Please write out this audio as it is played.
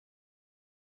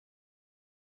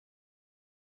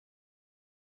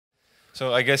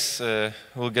So I guess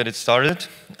we'll get it started,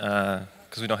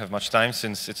 because we don't have much time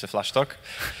since it's a flash talk.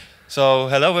 So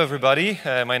hello everybody,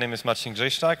 my name is Marcin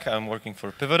Grzejszczak, I'm working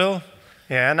for Pivotal.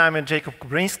 Yeah, and I'm Jakub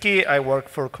Kubryński, I work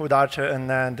for CodeArcher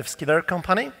and the Skiller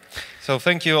company. So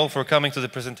thank you all for coming to the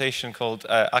presentation called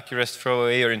Accurest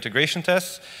Throwaway or Integration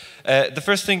Tests. The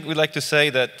first thing we'd like to say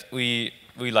that we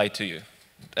lied to you.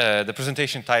 The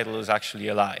presentation title is actually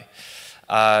a lie.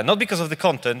 Not because of the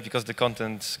content, because the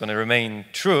content's going to remain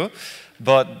true,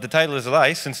 but the title is a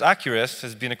lie since Accurest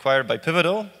has been acquired by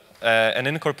Pivotal and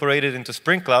incorporated into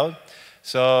Spring Cloud.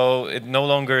 So it no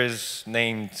longer is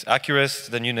named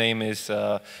Accurest. The new name is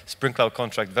Spring Cloud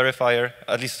Contract Verifier,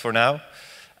 at least for now.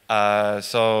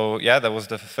 So yeah, that was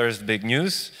the first big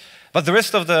news. But the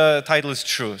rest of the title is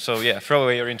true. So yeah,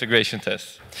 throwaway or integration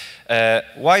tests.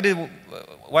 Why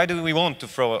do we want to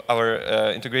throw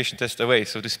our integration test away,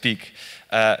 so to speak?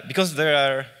 Because there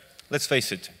are, let's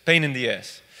face it, pain in the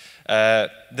ass.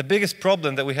 The biggest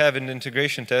problem that we have in the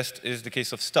integration test is the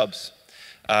case of stubs.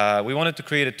 We wanted to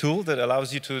create a tool that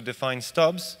allows you to define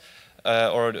stubs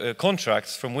or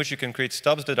contracts from which you can create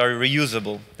stubs that are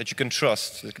reusable, that you can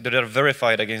trust, that are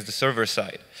verified against the server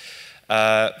side.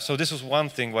 So this was one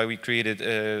thing why we created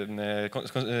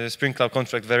Spring Cloud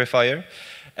Contract Verifier.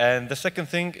 And the second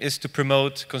thing is to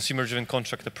promote consumer-driven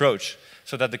contract approach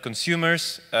so that the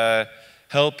consumers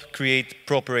help create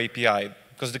proper API.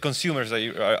 Because the consumers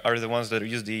are the ones that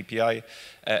use the API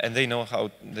and they know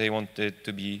how they want it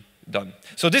to be done.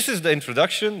 So this is the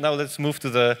introduction. Now let's move to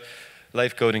the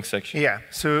live coding section. Yeah,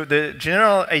 so the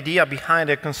general idea behind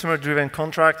a consumer-driven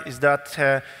contract is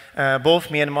that both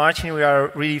me and Marcin, we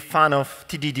are really fan of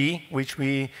TDD, which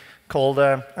we call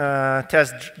the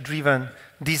test-driven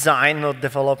design, not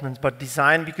development, but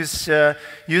design, because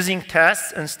using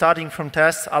tests and starting from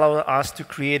tests allow us to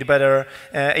create better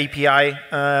API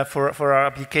for our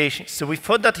applications. So we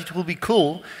thought that it would be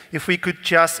cool if we could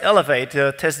just elevate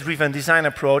the test-driven design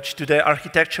approach to the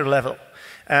architecture level.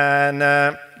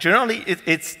 And generally,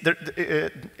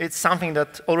 it's something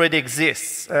that already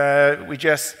exists. We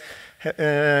just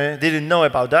didn't know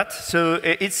about that. So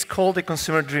it's called a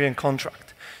consumer-driven contract.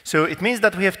 So it means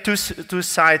that we have two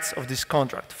sides of this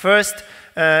contract. First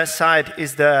side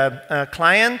is the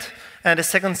client, and the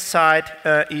second side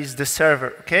is the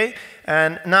server, okay?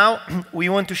 And now we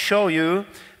want to show you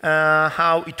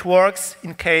how it works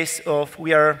in case of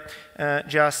we are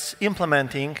just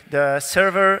implementing the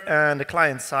server and the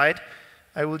client side.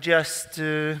 I will just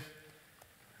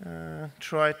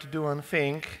try to do one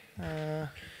thing.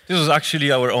 This was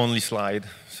actually our only slide,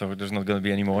 so there's not going to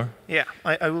be any more. Yeah,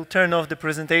 I will turn off the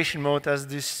presentation mode as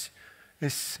this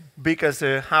is big as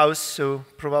a house, so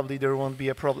probably there won't be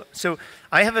a problem. So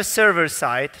I have a server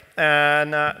side,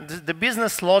 and the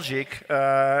business logic,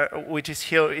 which is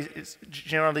here,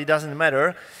 generally doesn't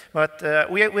matter, but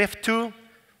we have two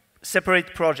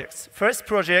separate projects. First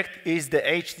project is the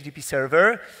HTTP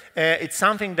server. It's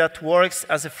something that works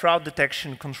as a fraud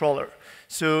detection controller.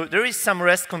 So there is some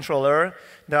REST controller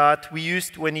that we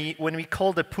used when we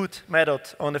call the put method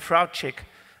on the fraud check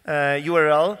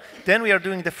URL. Then we are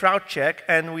doing the fraud check,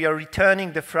 and we are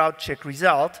returning the fraud check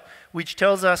result, which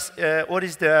tells us what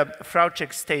is the fraud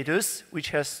check status,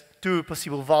 which has two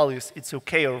possible values. It's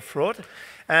OK or fraud.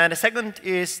 And the second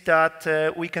is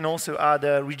that we can also add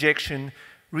a rejection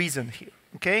reason here.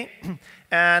 Okay?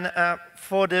 And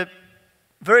for the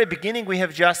very beginning, we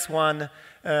have just one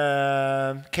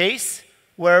case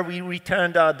where we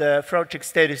returned that the fraud check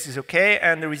status is OK,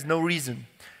 and there is no reason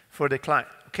for the client.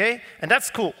 Okay? And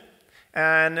that's cool.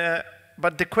 And,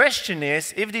 but the question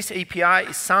is, if this API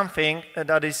is something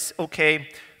that is OK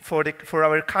for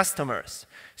our customers.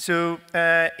 So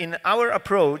in our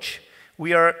approach,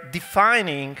 we are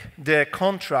defining the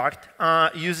contract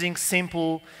using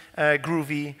simple,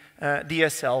 groovy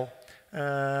DSL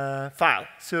file.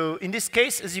 So in this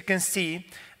case, as you can see,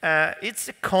 it's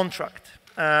a contract.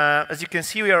 As you can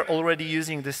see, we are already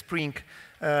using the Spring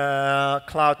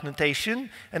Cloud notation,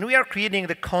 and we are creating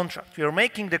the contract. We are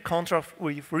making the contract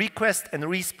with request and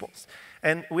response.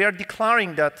 And we are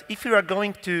declaring that if you are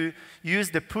going to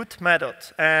use the put method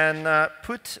and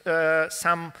put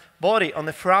some body on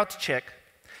the fraud check,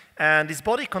 and this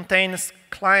body contains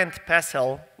client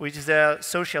PASL, which is a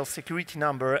social security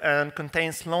number, and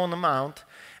contains loan amount,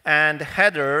 and the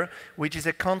header, which is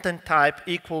a content type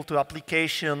equal to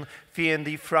application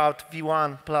VND fraud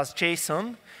v1 plus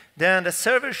JSON, then the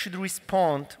server should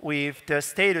respond with the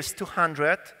status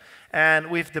 200 and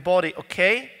with the body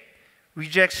OK,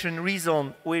 rejection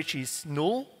reason, which is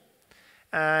null,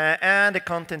 and a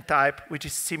content type which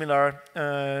is similar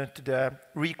to the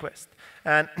request.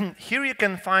 And here you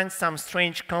can find some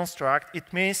strange construct.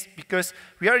 It means because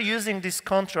we are using this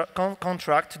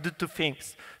contract to do two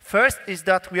things. First is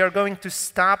that we are going to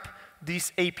stop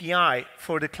this API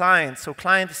for the client, so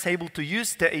client is able to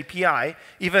use the API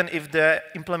even if the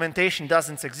implementation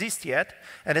doesn't exist yet.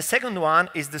 And the second one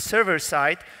is the server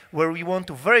side, where we want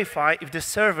to verify if the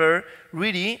server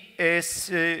really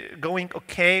is going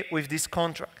okay with this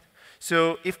contract.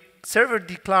 So if server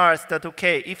declares that,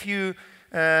 okay, if you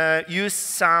use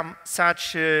some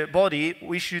such body,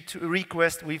 we should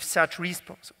request with such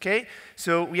response, okay?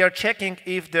 So we are checking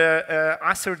if the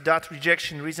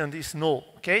assert.rejection reason is null,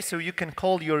 okay? So you can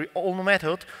call your own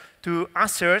method to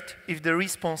assert if the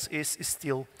response is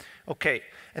still okay.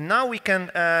 And now we can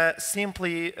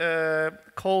simply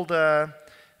call the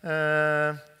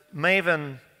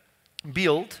Maven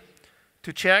build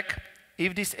to check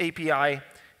if this API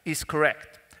is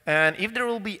correct. And if there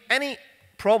will be any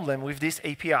problem with this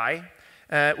API,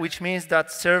 which means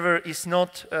that server is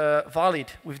not valid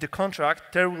with the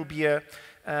contract, there will be a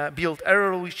build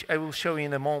error, which I will show you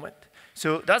in a moment.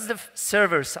 So that's the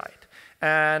server side.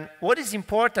 And what is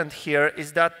important here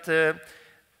is that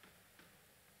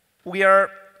we are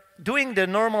doing the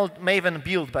normal Maven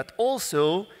build, but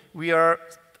also we are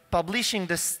publishing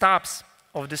the stubs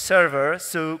of the server,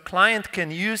 so client can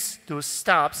use those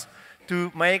stubs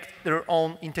to make their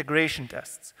own integration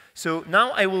tests. So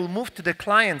now I will move to the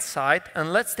client side,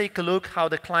 and let's take a look how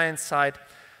the client side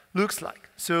looks like.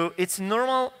 So it's a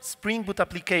normal Spring Boot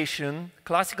application,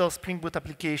 classical Spring Boot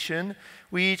application,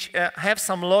 which have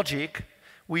some logic,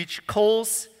 which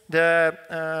calls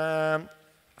the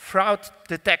fraud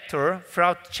detector,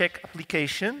 fraud check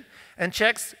application, and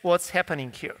checks what's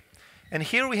happening here. And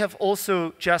here we have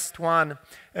also just one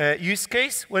use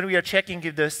case when we are checking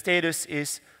if the status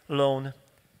is loan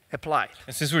applied.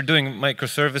 And since we're doing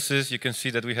microservices, you can see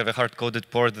that we have a hard-coded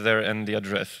port there and the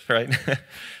address, right?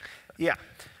 Yeah.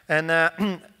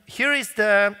 And here is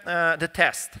the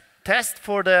test. Test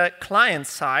for the client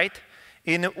side,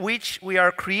 in which we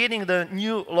are creating the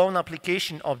new loan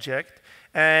application object,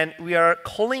 and we are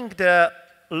calling the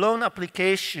loan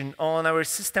application on our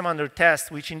system under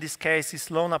test, which in this case is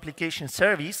loan application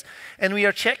service, and we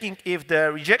are checking if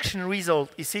the rejection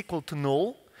result is equal to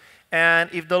null, and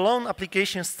if the loan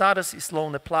application status is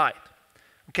loan applied.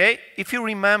 Okay? If you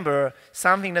remember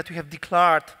something that we have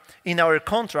declared in our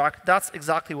contract, that's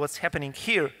exactly what's happening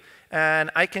here.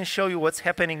 And I can show you what's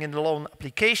happening in the loan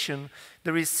application.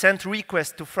 There is send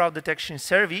request to fraud detection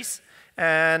service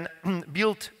and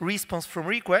build response from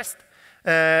request,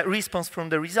 response from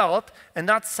the result, and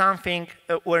that's something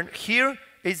where here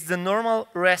is the normal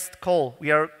REST call.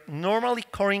 We are normally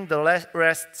calling the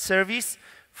REST service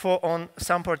on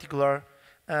some particular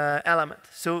element.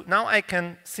 So now I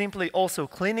can simply also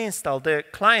clean install the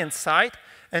client side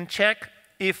and check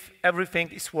if everything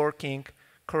is working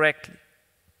correctly.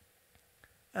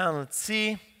 And let's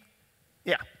see.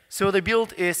 Yeah, so the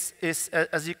build is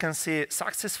as you can see,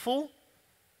 successful.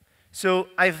 So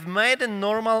I've made a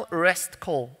normal REST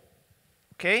call,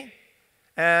 okay?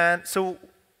 And so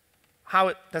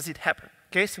how does it happen?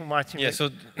 Okay, so Martin. Yeah, so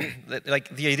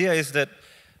like the idea is that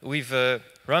we've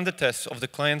run the tests of the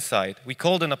client side. We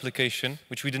called an application,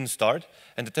 which we didn't start,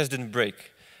 and the test didn't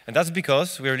break. And that's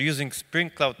because we're using Spring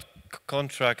Cloud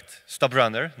Contract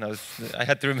Stubrunner. Now, I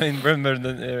had to remember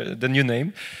the new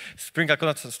name. Spring Cloud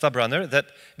Contract Stubrunner, that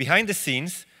behind the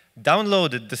scenes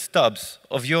downloaded the stubs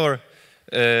of your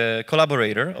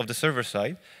collaborator of the server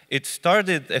side. It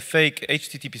started a fake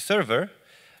HTTP server,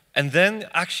 and then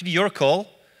actually your call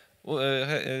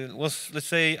was, let's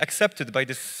say, accepted by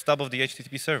this stub of the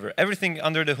HTTP server. Everything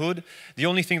under the hood, the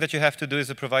only thing that you have to do is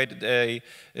to provide a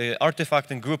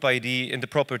artifact and group ID in the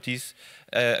properties,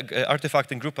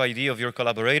 artifact and group ID of your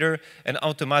collaborator, and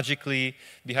automatically,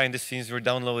 behind the scenes, we're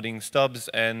downloading stubs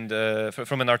and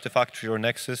from an Artifactory or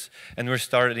Nexus, and we're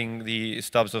starting the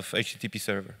stubs of HTTP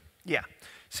server. Yeah.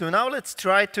 So now let's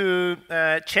try to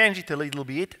change it a little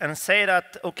bit and say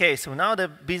that, okay, so now the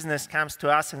business comes to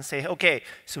us and say, okay,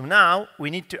 so now we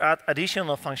need to add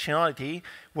additional functionality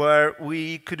where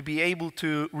we could be able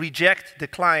to reject the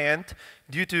client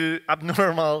due to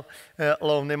abnormal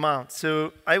loan amount.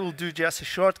 So I will do just a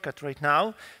shortcut right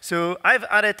now. So I've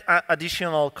added an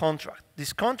additional contract.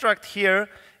 This contract here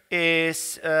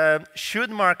is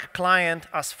should mark client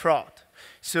as fraud.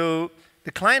 So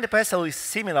the client PSL is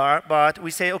similar, but we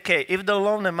say, okay, if the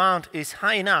loan amount is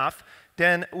high enough,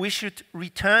 then we should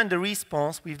return the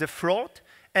response with the fraud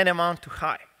and amount to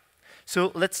high.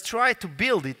 So let's try to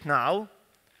build it now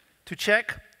to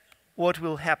check what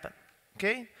will happen.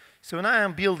 Okay? So now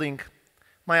I'm building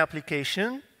my application.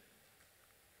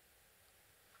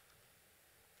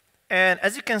 And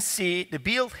as you can see, the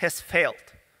build has failed.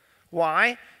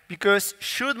 Why? Because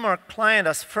should mark client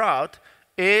as fraud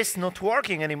is not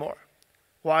working anymore.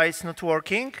 Why it's not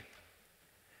working?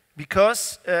 Because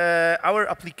our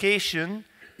application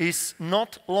is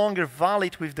not longer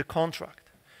valid with the contract.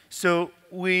 So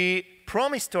we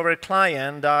promised to our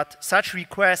client that such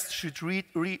requests should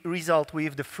result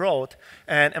with the fraud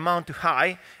and amount to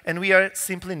high, and we are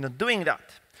simply not doing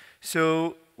that.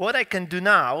 So what I can do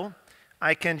now,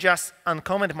 I can just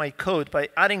uncomment my code by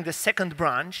adding the second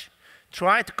branch,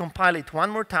 try to compile it one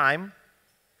more time,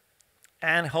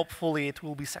 and hopefully it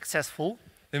will be successful.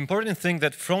 The important thing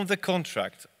that from the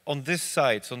contract, on this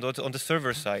side, on the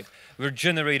server side, we're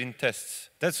generating tests.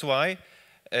 That's why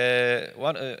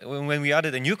when we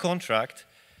added a new contract,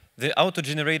 the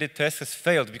auto-generated test has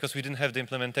failed because we didn't have the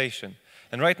implementation.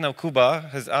 And right now, Kuba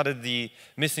has added the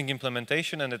missing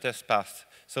implementation and the test passed.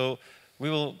 So we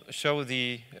will show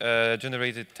the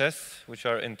generated tests, which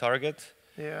are in target.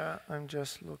 Yeah, I'm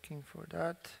just looking for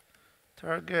that.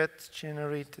 Target,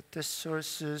 generated test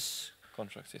sources.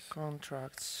 Contracts, yes.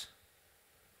 Contracts.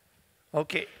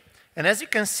 Okay, and as you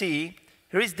can see,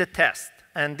 here is the test.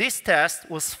 And this test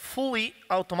was fully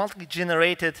automatically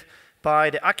generated by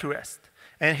the Accurest.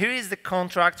 And here is the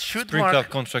contract should Spring mark... Cloud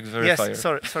contract verifier. Yes,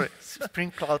 sorry,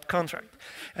 Spring Cloud contract,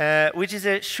 which is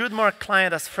a should mark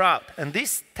client as fraud. And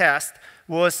this test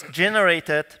was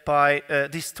generated by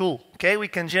this tool. Okay, we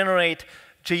can generate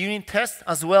JUnit tests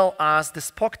as well as the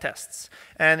Spock tests.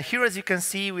 And here, as you can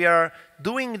see, we are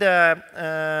doing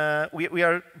the we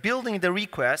are building the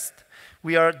request.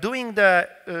 We are doing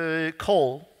the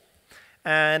call.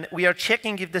 And we are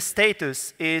checking if the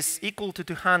status is equal to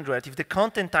 200, if the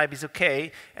content type is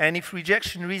okay, and if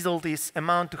rejection result is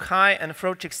amount to high and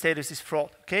fraud check status is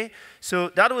fraud, okay? So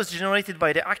that was generated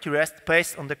by the Accurest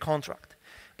based on the contract.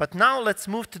 But now let's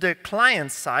move to the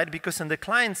client side, because on the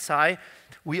client side,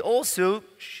 we also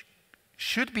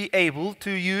should be able to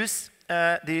use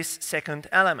this second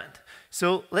element.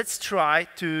 So let's try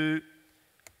to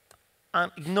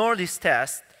ignore this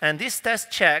test, and this test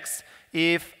checks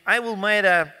if I will make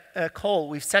a call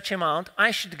with such amount,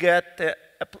 I should get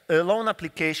a loan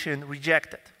application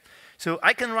rejected. So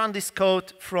I can run this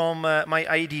code from my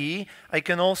IDE. I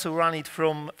can also run it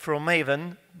from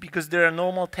Maven, because there are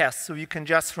normal tests, so you can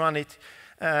just run it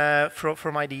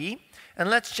from IDE. And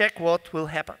let's check what will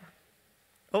happen.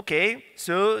 Okay,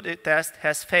 so the test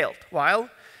has failed. Why?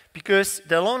 Because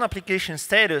the loan application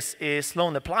status is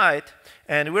loan applied,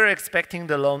 and we're expecting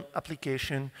the loan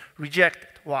application rejected.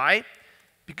 Why?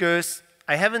 Because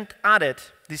I haven't added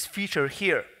this feature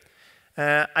here.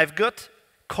 I've got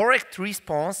correct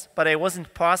response, but I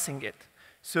wasn't passing it.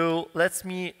 So let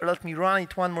me run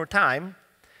it one more time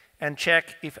and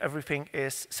check if everything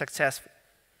is successful.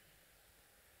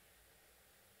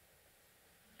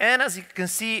 And as you can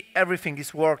see, everything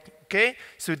is working, okay?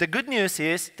 So the good news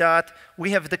is that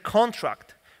we have the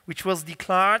contract, which was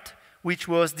declared, which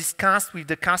was discussed with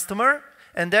the customer,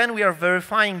 and then we are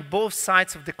verifying both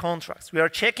sides of the contracts. We are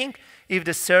checking if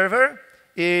the server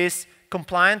is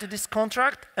compliant to this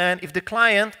contract and if the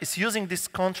client is using this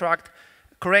contract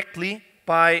correctly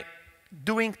by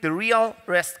doing the real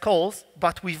REST calls,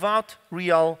 but without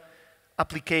real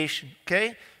application,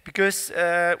 okay? Because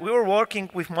we were working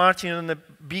with Marcin on a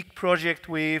big project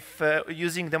with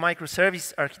using the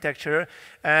microservice architecture,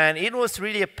 and it was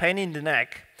really a pain in the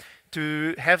neck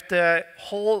to have the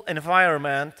whole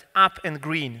environment up and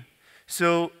green.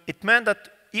 So it meant that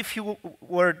if you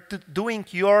were doing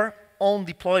your own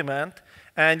deployment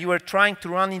and you were trying to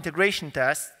run integration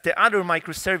tests, the other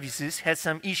microservices had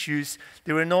some issues.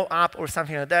 There were no app or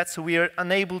something like that, so we are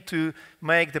unable to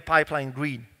make the pipeline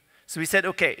green. So we said,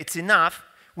 okay, it's enough.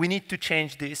 We need to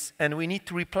change this, and we need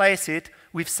to replace it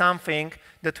with something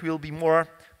that will be more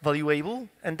valuable,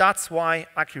 and that's why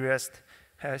Accurest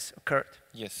has occurred.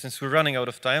 Yes, since we're running out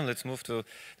of time, let's move to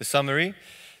the summary.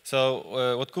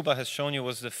 So what Kuba has shown you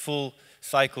was the full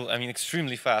cycle, I mean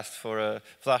extremely fast for a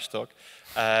flash talk,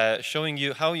 showing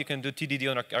you how you can do TDD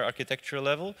on architectural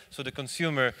level. So the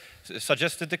consumer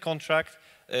suggested the contract,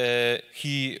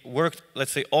 he worked,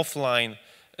 let's say, offline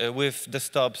with the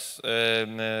stubs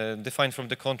defined from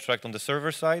the contract on the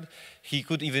server side. He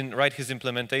could even write his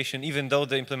implementation, even though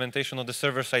the implementation on the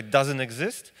server side doesn't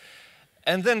exist.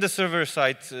 And then the server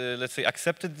side, let's say,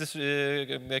 accepted this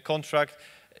contract,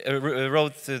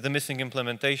 wrote the missing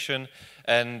implementation,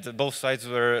 and both sides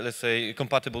were, let's say,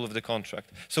 compatible with the contract.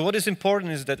 So what is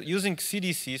important is that using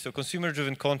CDC, so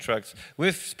consumer-driven contracts,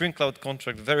 with Spring Cloud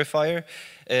Contract Verifier,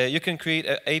 you can create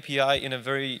an API in a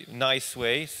very nice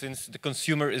way, since the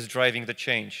consumer is driving the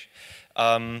change.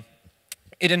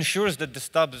 It ensures that the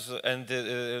stubs and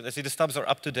let's say the stubs are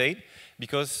up to date,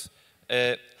 because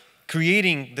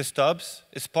creating the stubs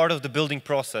is part of the building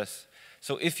process.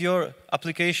 So if your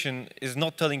application is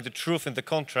not telling the truth in the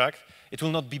contract, it will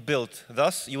not be built.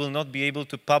 Thus, you will not be able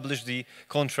to publish the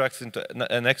contracts into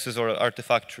an Nexus or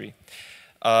Artifactory.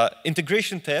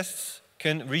 Integration tests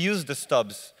can reuse the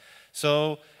stubs.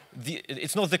 So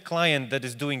it's not the client that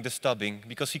is doing the stubbing,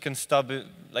 because he can stub,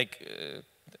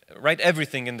 write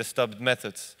everything in the stubbed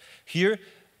methods. Here,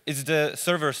 it's the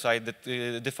server side that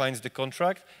defines the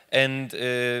contract, and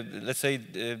let's say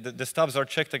the stubs are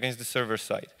checked against the server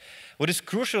side. What is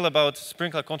crucial about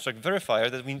Spring Cloud Contract Verifier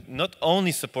is that we not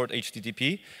only support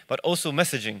HTTP, but also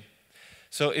messaging.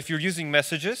 So if you're using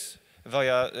messages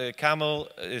via Camel,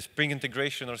 Spring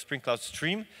Integration, or Spring Cloud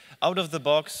Stream, out of the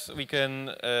box, we can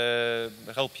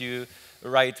help you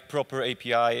write proper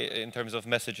API in terms of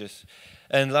messages.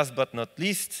 And last but not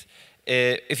least,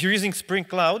 if you're using Spring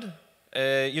Cloud,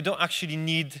 you don't actually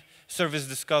need service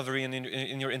discovery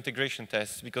in your integration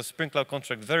tests, because Spring Cloud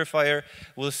Contract Verifier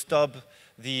will stub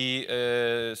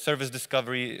the service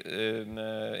discovery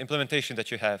implementation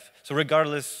that you have. So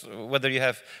regardless whether you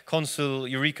have Consul,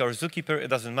 Eureka, or Zookeeper, it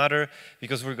doesn't matter,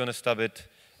 because we're going to stub it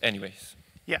anyways.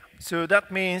 Yeah, so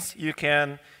that means you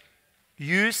can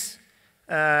use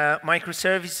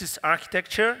microservices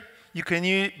architecture. You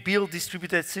can build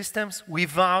distributed systems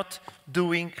without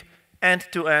doing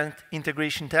end-to-end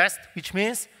integration test, which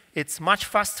means it's much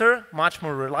faster, much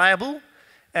more reliable,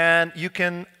 and you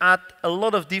can add a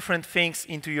lot of different things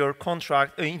into your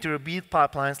contract, into your build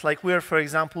pipelines. Like we're, for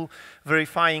example,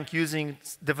 verifying using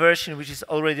the version which is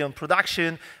already on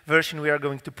production, version we are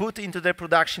going to put into the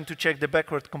production to check the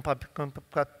backward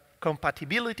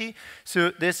compatibility.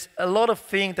 So there's a lot of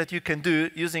things that you can do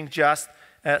using just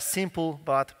a simple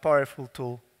but powerful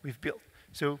tool we've built.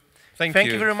 So thank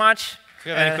you very much. If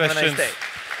you have any questions, have a nice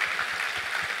day.